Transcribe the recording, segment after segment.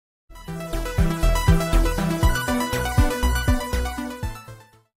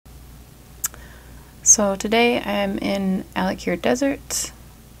So today I'm in Alakir Desert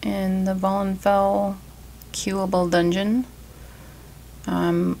in the Volenfell queuable dungeon.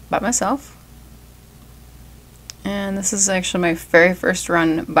 I'm by myself. And this is actually my very first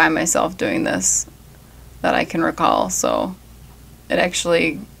run by myself doing this that I can recall, so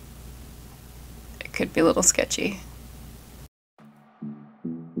it could be a little sketchy.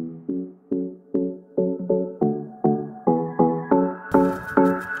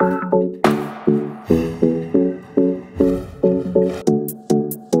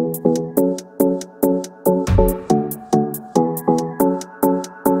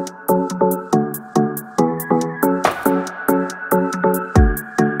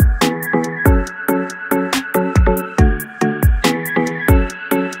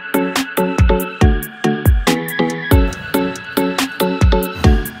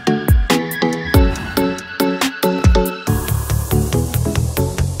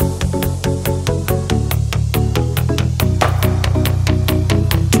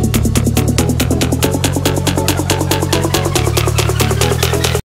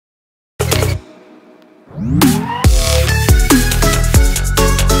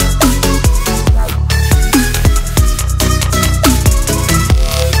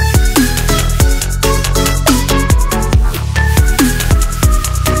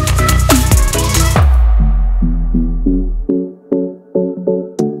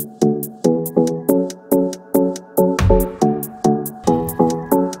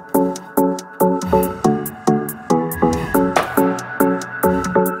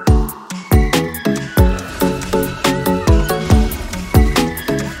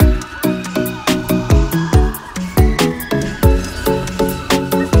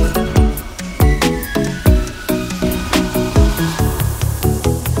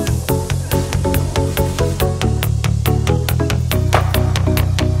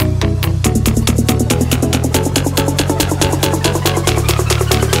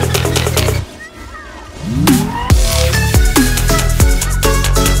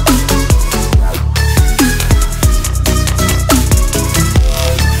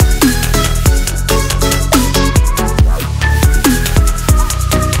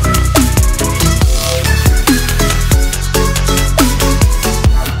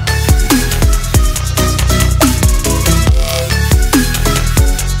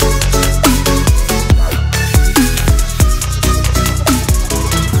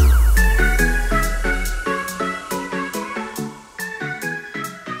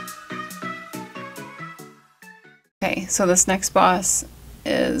 Okay, so this next boss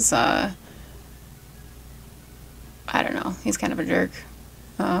is, I don't know, he's kind of a jerk.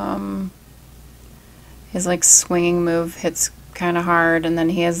 His like swinging move hits kind of hard, and then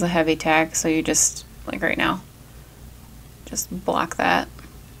he has the heavy attack, so you just, like right now, just block that.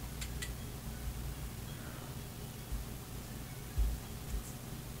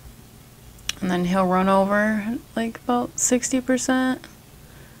 And then he'll run over like about 60%,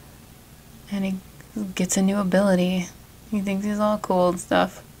 and he gets a new ability. He thinks he's all cool and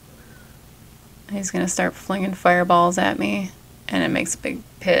stuff. He's gonna start flinging fireballs at me, and it makes a big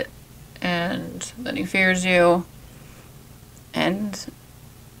pit, and then he fears you, and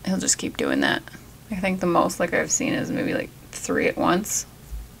he'll just keep doing that. I think the most like I've seen is maybe like 3 at once.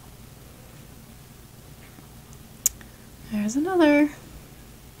 There's another.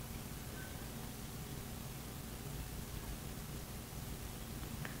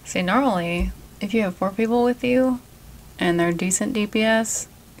 See, normally if you have 4 people with you and they're decent DPS,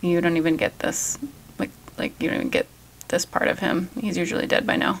 you don't even get this. Like you don't even get this part of him. He's usually dead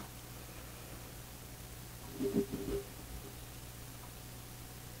by now.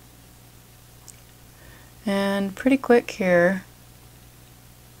 And pretty quick here,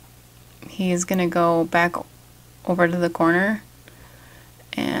 he's gonna go back over to the corner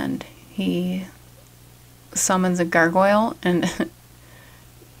and he summons a gargoyle, and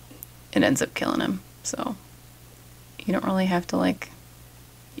it ends up killing him. So you don't really have to, like,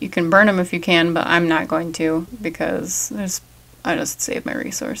 you can burn him if you can, but I'm not going to, because I just save my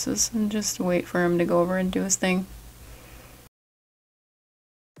resources and just wait for him to go over and do his thing.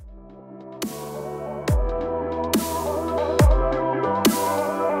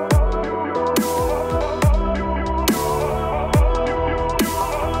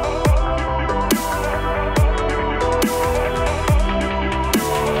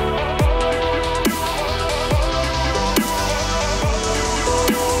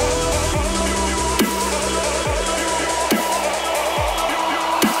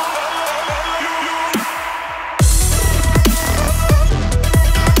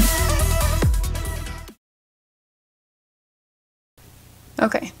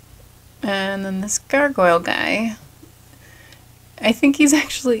 Okay, And then this gargoyle guy, I think he's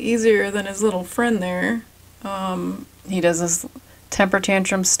actually easier than his little friend there. He does this temper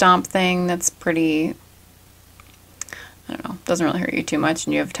tantrum stomp thing that's pretty, I don't know, doesn't really hurt you too much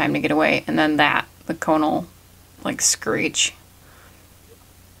and you have time to get away. And then that, the conal, like, screech.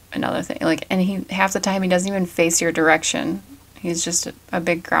 Another thing, like, and he, half the time he doesn't even face your direction. He's just a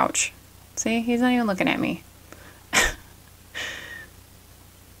big grouch. See, he's not even looking at me.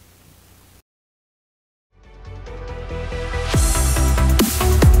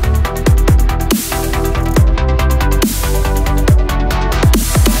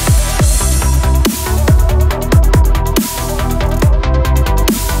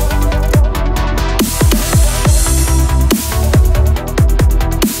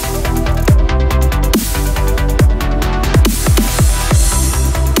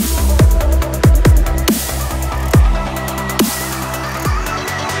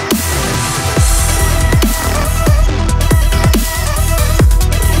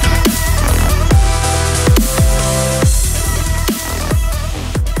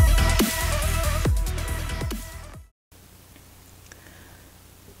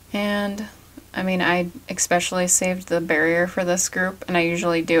 And I mean, I especially saved the barrier for this group, and I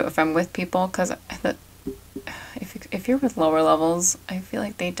usually do if I'm with people, because if you're with lower levels, I feel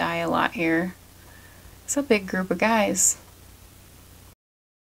like they die a lot here. It's a big group of guys.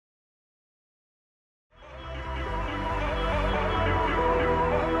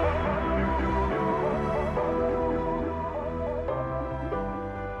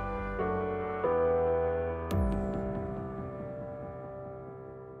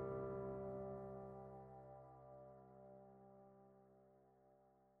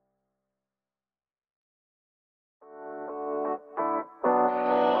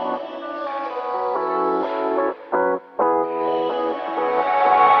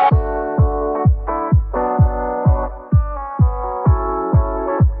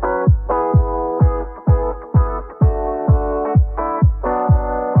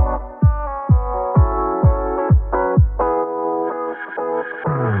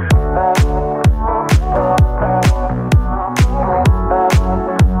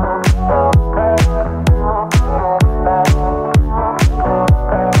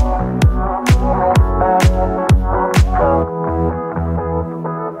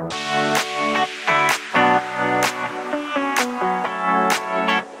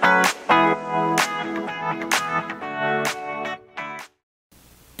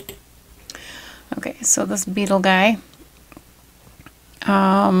 Okay, so this beetle guy,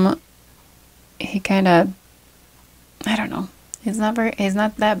 he kind of, I don't know, he's not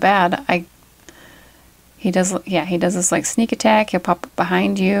that bad. He does this like sneak attack. He'll pop up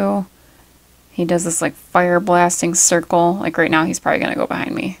behind you. He does this like fire blasting circle. Like right now, he's probably gonna go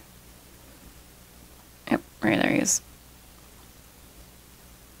behind me. Yep, right there he is.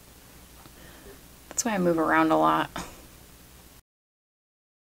 That's why I move around a lot.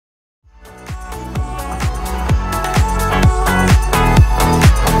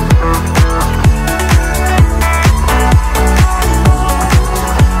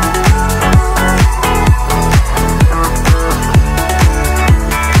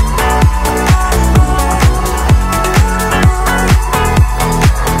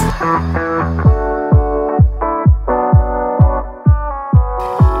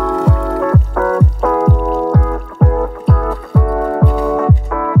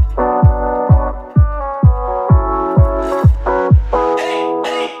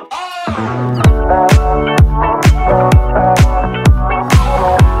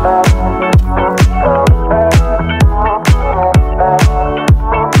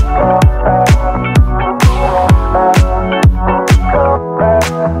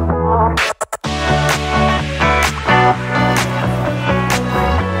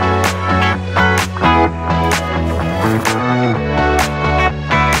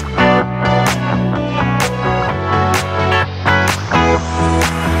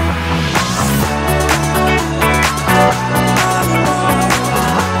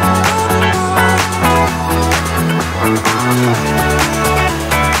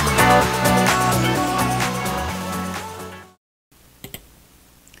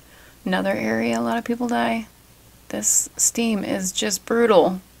 Another area a lot of people die. This steam is just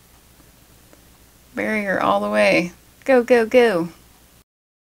brutal. Barrier all the way. Go, go, go.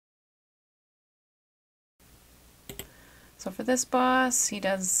 So for this boss, he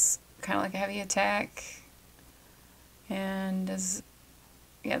does kind of like a heavy attack. And does,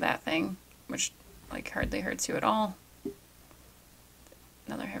 yeah, that thing, which like hardly hurts you at all.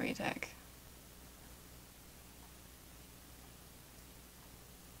 Another heavy attack.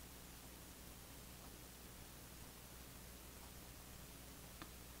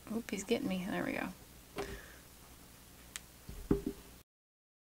 he's getting me. There we go.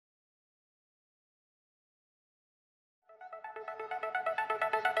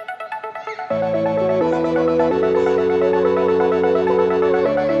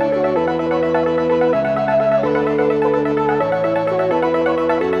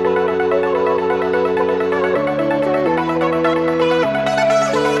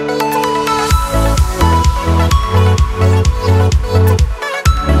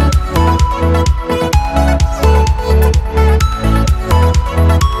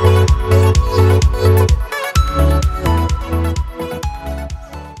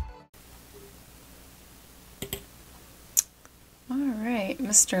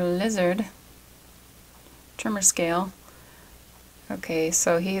 Mr. Lizard, Tremor scale. Okay,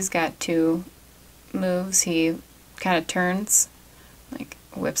 so he's got 2 moves. He kind of turns, like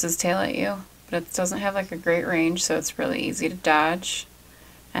whips his tail at you, but it doesn't have like a great range, so it's really easy to dodge.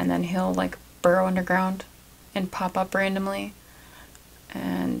 And then he'll like burrow underground and pop up randomly.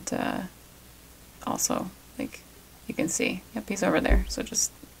 And also, like you can see, yep, he's over there, so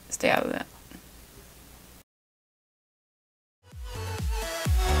just stay out of that.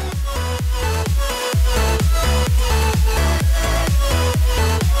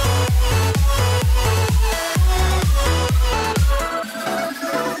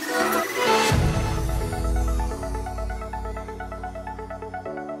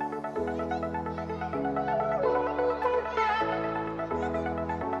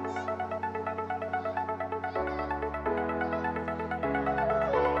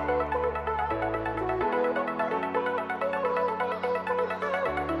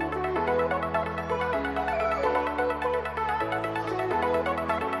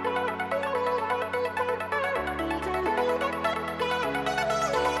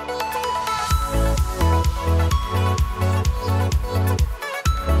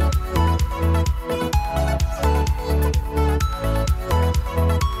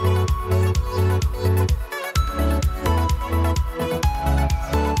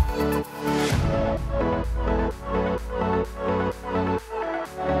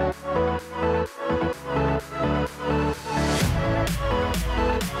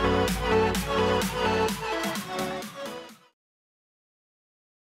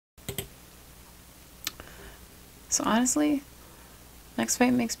 So honestly, next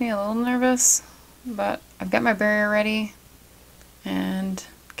fight makes me a little nervous, but I've got my barrier ready, and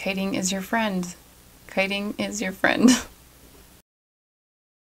kiting is your friend. Kiting is your friend.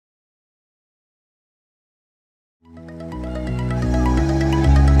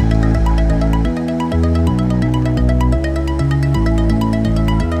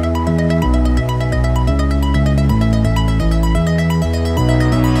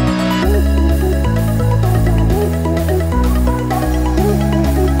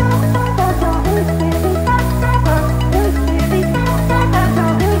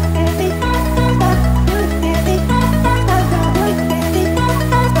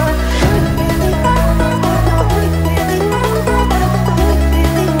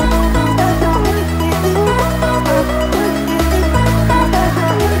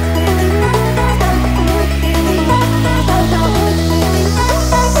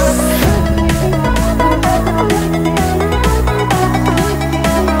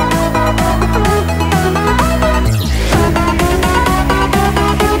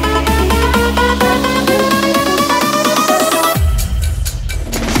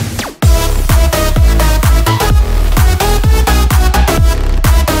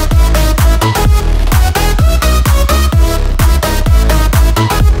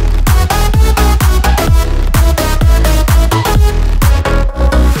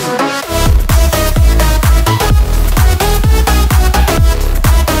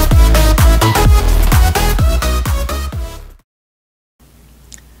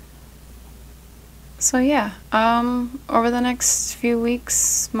 So yeah, over the next few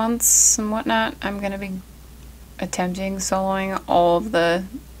weeks, months, and whatnot, I'm going to be attempting soloing all of the,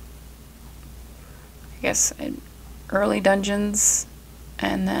 I guess, early dungeons,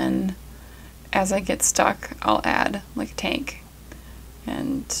 and then as I get stuck, I'll add like a tank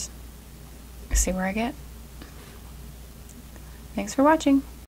and see where I get. Thanks for watching.